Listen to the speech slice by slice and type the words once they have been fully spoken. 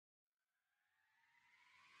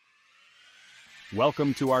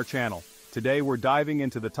Welcome to our channel. Today we're diving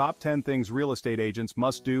into the top 10 things real estate agents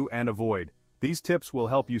must do and avoid. These tips will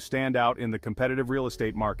help you stand out in the competitive real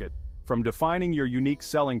estate market. From defining your unique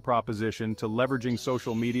selling proposition to leveraging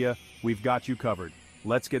social media, we've got you covered.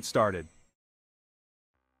 Let's get started.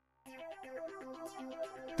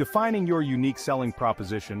 Defining your unique selling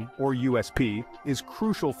proposition, or USP, is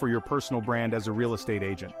crucial for your personal brand as a real estate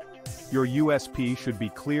agent. Your USP should be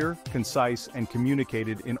clear, concise, and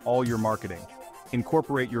communicated in all your marketing.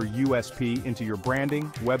 Incorporate your USP into your branding,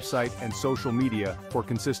 website, and social media for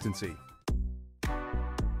consistency.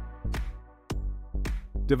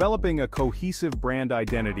 Developing a cohesive brand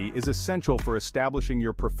identity is essential for establishing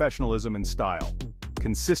your professionalism and style.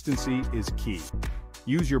 Consistency is key.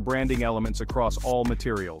 Use your branding elements across all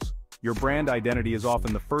materials. Your brand identity is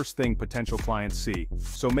often the first thing potential clients see,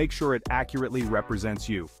 so make sure it accurately represents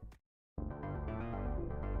you.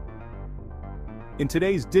 In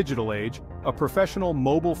today's digital age, a professional,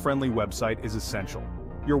 mobile-friendly website is essential.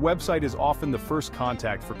 Your website is often the first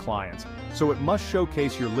contact for clients, so it must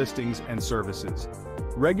showcase your listings and services.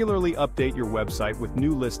 Regularly update your website with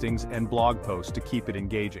new listings and blog posts to keep it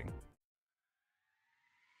engaging.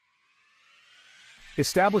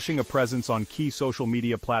 Establishing a presence on key social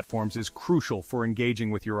media platforms is crucial for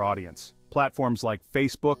engaging with your audience. Platforms like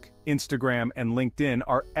Facebook, Instagram, and LinkedIn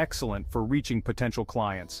are excellent for reaching potential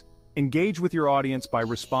clients. Engage with your audience by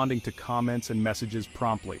responding to comments and messages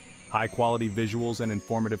promptly. High-quality visuals and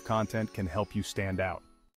informative content can help you stand out.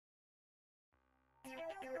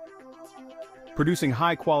 Producing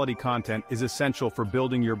high-quality content is essential for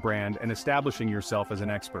building your brand and establishing yourself as an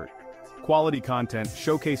expert. Quality content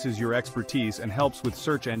showcases your expertise and helps with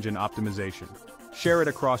search engine optimization. Share it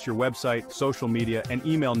across your website, social media, and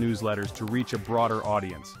email newsletters to reach a broader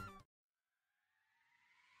audience.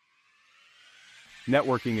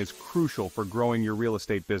 Networking is crucial for growing your real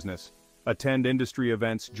estate business. Attend industry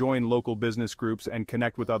events, join local business groups, and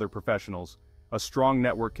connect with other professionals. A strong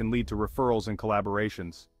network can lead to referrals and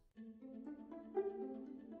collaborations.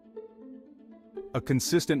 A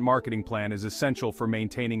consistent marketing plan is essential for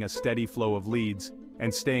maintaining a steady flow of leads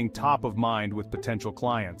and staying top of mind with potential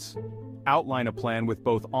clients. Outline a plan with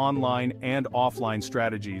both online and offline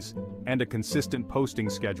strategies and a consistent posting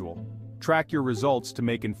schedule. Track your results to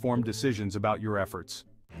make informed decisions about your efforts.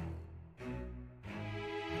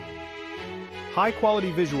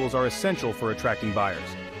 High-quality visuals are essential for attracting buyers.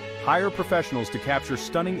 Hire professionals to capture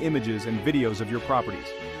stunning images and videos of your properties.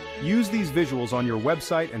 Use these visuals on your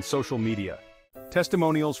website and social media.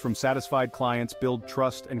 Testimonials from satisfied clients build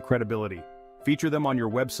trust and credibility. Feature them on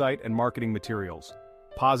your website and marketing materials.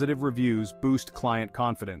 Positive reviews boost client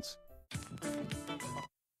confidence.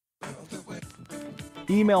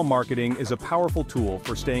 Email marketing is a powerful tool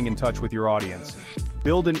for staying in touch with your audience.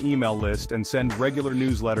 Build an email list and send regular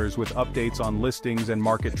newsletters with updates on listings and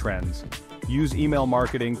market trends. Use email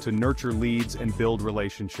marketing to nurture leads and build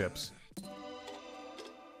relationships.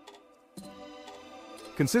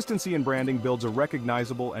 Consistency in branding builds a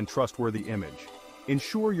recognizable and trustworthy image.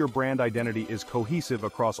 Ensure your brand identity is cohesive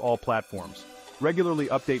across all platforms. Regularly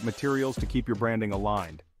update materials to keep your branding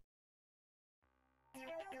aligned.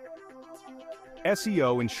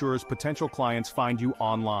 SEO ensures potential clients find you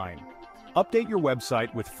online. Update your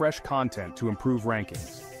website with fresh content to improve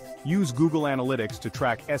rankings. Use Google Analytics to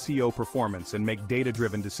track SEO performance and make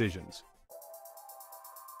data-driven decisions.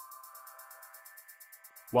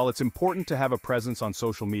 While it's important to have a presence on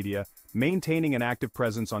social media, maintaining an active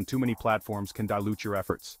presence on too many platforms can dilute your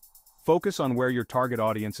efforts. Focus on where your target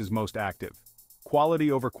audience is most active.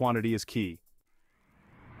 Quality over quantity is key.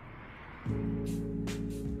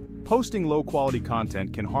 Posting low-quality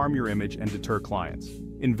content can harm your image and deter clients.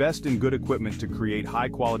 Invest in good equipment to create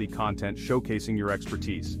high-quality content showcasing your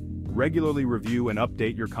expertise. Regularly review and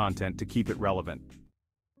update your content to keep it relevant.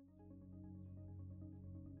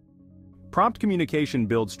 Prompt communication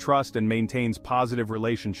builds trust and maintains positive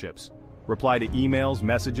relationships. Reply to emails,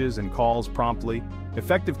 messages, and calls promptly.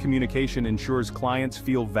 Effective communication ensures clients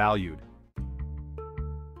feel valued.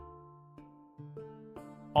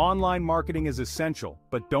 Online marketing is essential,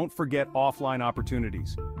 but don't forget offline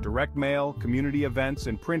opportunities. Direct mail, community events,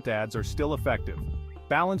 and print ads are still effective.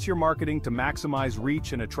 Balance your marketing to maximize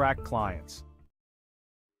reach and attract clients.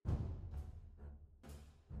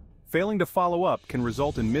 Failing to follow up can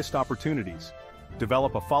result in missed opportunities.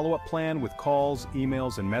 Develop a follow-up plan with calls,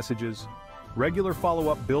 emails, and messages. Regular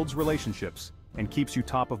follow-up builds relationships and keeps you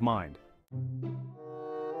top of mind.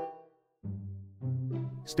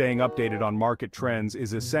 Staying updated on market trends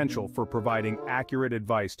is essential for providing accurate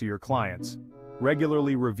advice to your clients.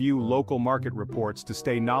 Regularly review local market reports to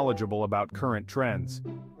stay knowledgeable about current trends.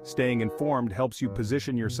 Staying informed helps you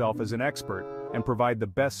position yourself as an expert and provide the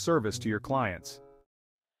best service to your clients.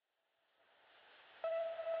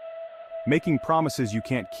 Making promises you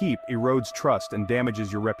can't keep erodes trust and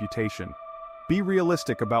damages your reputation. Be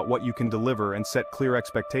realistic about what you can deliver and set clear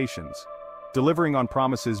expectations. Delivering on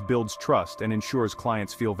promises builds trust and ensures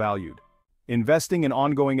clients feel valued. Investing in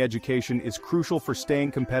ongoing education is crucial for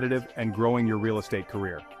staying competitive and growing your real estate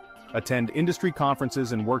career. Attend industry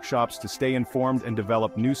conferences and workshops to stay informed and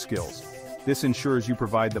develop new skills. This ensures you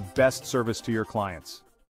provide the best service to your clients.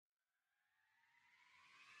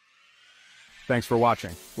 Thanks for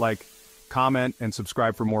watching. Like, comment, and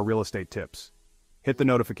subscribe for more real estate tips. Hit the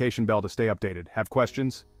notification bell to stay updated. Have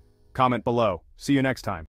questions? Comment below. See you next time.